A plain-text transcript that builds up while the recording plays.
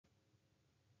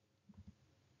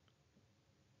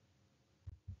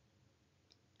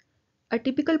A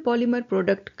typical polymer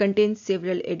product contains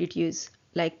several additives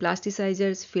like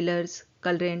plasticizers, fillers,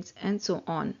 colorants, and so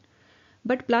on.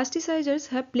 But plasticizers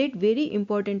have played very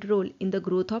important role in the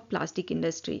growth of plastic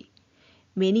industry.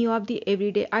 Many of the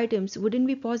everyday items wouldn't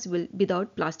be possible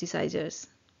without plasticizers.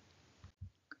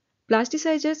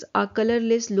 Plasticizers are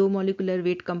colorless low molecular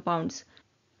weight compounds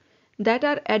that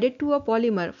are added to a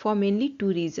polymer for mainly two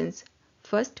reasons.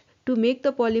 First, to make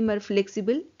the polymer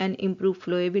flexible and improve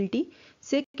flowability.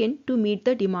 Second, to meet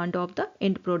the demand of the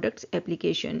end product's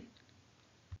application.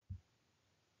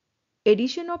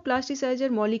 Addition of plasticizer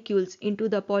molecules into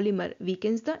the polymer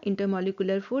weakens the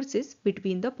intermolecular forces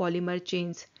between the polymer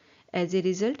chains. As a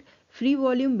result, free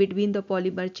volume between the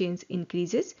polymer chains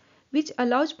increases, which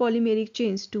allows polymeric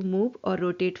chains to move or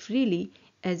rotate freely.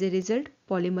 As a result,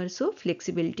 polymers show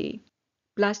flexibility.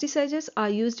 Plasticizers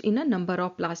are used in a number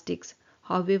of plastics.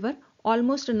 However,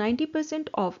 almost 90%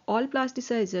 of all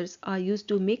plasticizers are used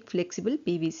to make flexible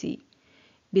PVC.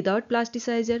 Without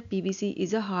plasticizer, PVC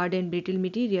is a hard and brittle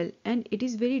material and it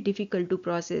is very difficult to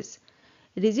process.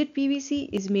 Rigid PVC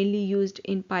is mainly used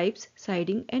in pipes,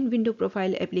 siding and window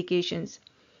profile applications,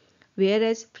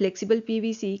 whereas flexible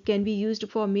PVC can be used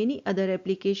for many other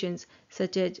applications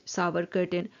such as shower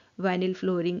curtain, vinyl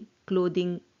flooring,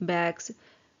 clothing, bags,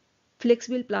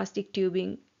 flexible plastic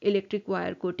tubing, electric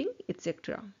wire coating,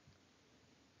 etc.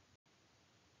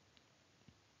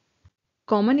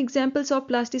 Common examples of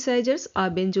plasticizers are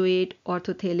benzoate,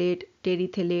 orthophthalate,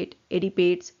 terephthalate,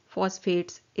 adipates,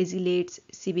 phosphates, acylates,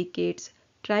 silicates,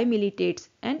 trimilitates,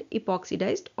 and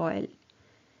epoxidized oil.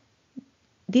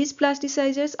 These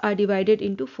plasticizers are divided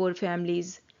into four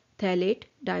families: phthalate,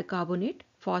 dicarbonate,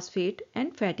 phosphate,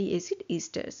 and fatty acid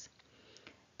esters.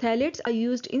 Phthalates are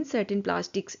used in certain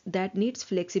plastics that needs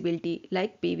flexibility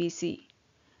like PVC.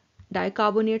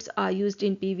 Dicarbonates are used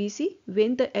in PVC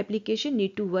when the application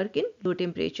need to work in low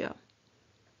temperature.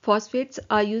 Phosphates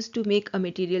are used to make a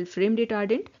material flame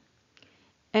retardant,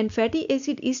 and fatty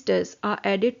acid esters are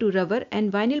added to rubber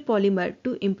and vinyl polymer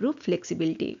to improve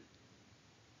flexibility.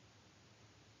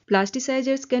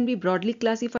 Plasticizers can be broadly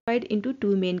classified into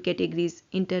two main categories: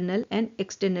 internal and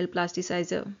external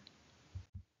plasticizer.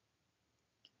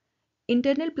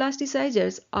 Internal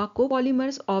plasticizers are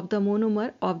copolymers of the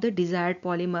monomer of the desired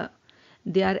polymer.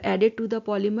 They are added to the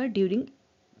polymer during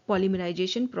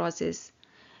polymerization process.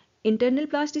 Internal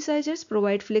plasticizers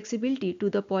provide flexibility to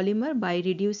the polymer by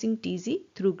reducing TZ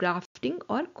through grafting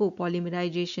or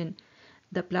copolymerization.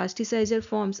 The plasticizer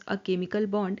forms a chemical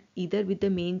bond either with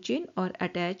the main chain or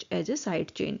attached as a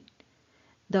side chain.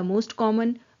 The most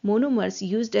common monomers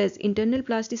used as internal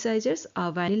plasticizers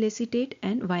are vinyl acetate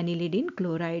and vinylidene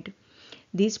chloride.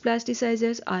 These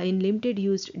plasticizers are in limited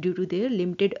use due to their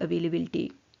limited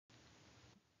availability.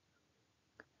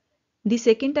 The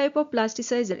second type of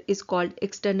plasticizer is called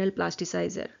external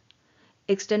plasticizer.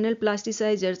 External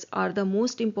plasticizers are the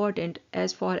most important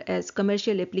as far as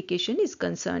commercial application is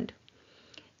concerned.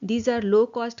 These are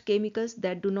low-cost chemicals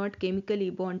that do not chemically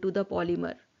bond to the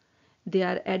polymer. They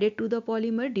are added to the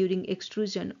polymer during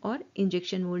extrusion or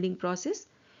injection molding process,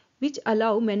 which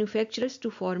allow manufacturers to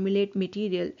formulate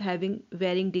material having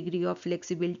varying degree of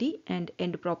flexibility and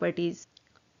end properties.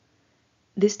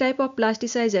 This type of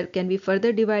plasticizer can be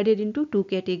further divided into two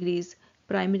categories: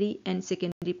 primary and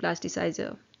secondary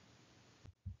plasticizer.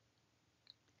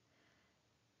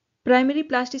 Primary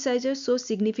plasticizers show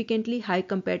significantly high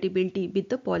compatibility with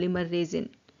the polymer resin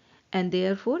and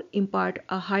therefore impart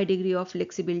a high degree of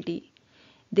flexibility.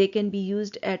 They can be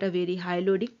used at a very high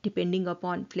loading depending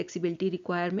upon flexibility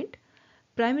requirement.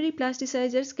 Primary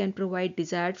plasticizers can provide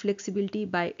desired flexibility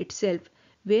by itself,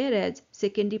 whereas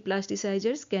secondary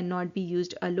plasticizers cannot be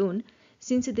used alone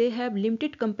since they have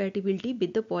limited compatibility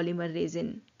with the polymer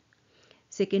resin.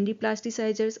 Secondary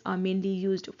plasticizers are mainly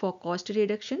used for cost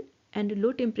reduction and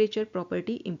low temperature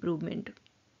property improvement.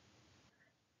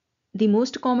 The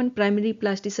most common primary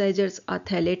plasticizers are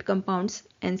phthalate compounds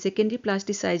and secondary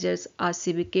plasticizers are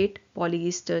silicate,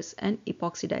 polyesters and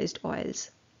epoxidized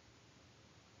oils.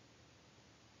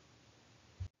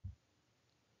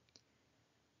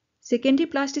 Secondary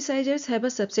plasticizers have a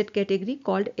subset category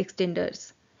called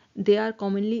extenders. They are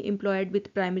commonly employed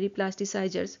with primary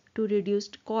plasticizers to reduce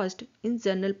cost in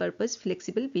general purpose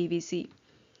flexible PVC.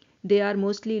 They are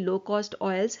mostly low-cost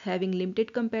oils having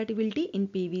limited compatibility in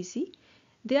PVC.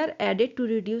 They are added to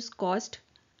reduce cost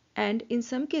and in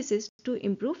some cases to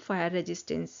improve fire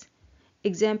resistance.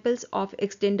 Examples of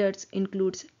extenders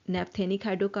include naphthenic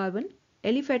hydrocarbon,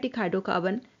 aliphatic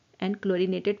hydrocarbon, and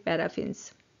chlorinated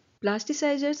paraffins.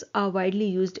 Plasticizers are widely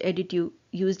used additive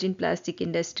used in plastic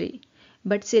industry,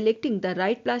 but selecting the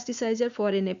right plasticizer for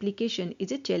an application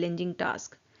is a challenging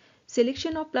task.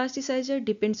 Selection of plasticizer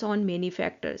depends on many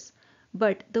factors,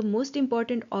 but the most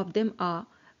important of them are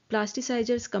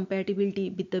plasticizer's compatibility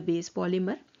with the base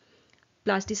polymer,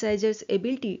 plasticizer's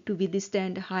ability to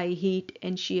withstand high heat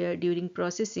and shear during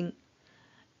processing,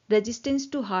 resistance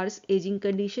to harsh aging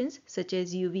conditions such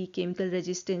as UV chemical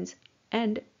resistance,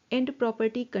 and end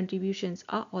property contributions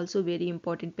are also very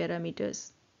important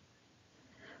parameters.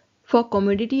 For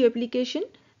commodity application,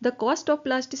 the cost of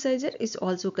plasticizer is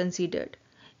also considered.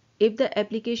 If the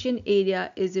application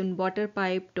area is in water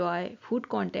pipe, toy, food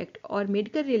contact or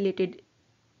medical related,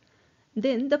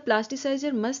 then the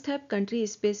plasticizer must have country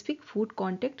specific food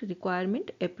contact requirement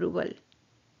approval.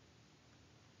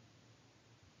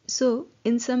 So,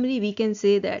 in summary, we can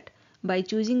say that by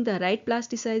choosing the right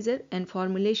plasticizer and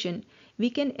formulation,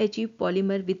 we can achieve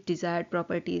polymer with desired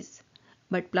properties.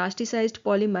 But plasticized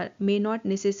polymer may not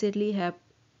necessarily have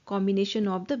combination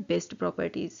of the best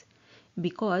properties,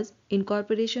 because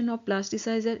incorporation of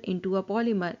plasticizer into a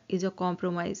polymer is a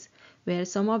compromise where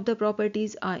some of the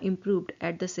properties are improved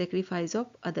at the sacrifice of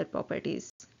other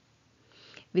properties.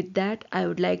 With that, I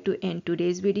would like to end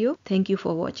today's video. Thank you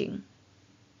for watching.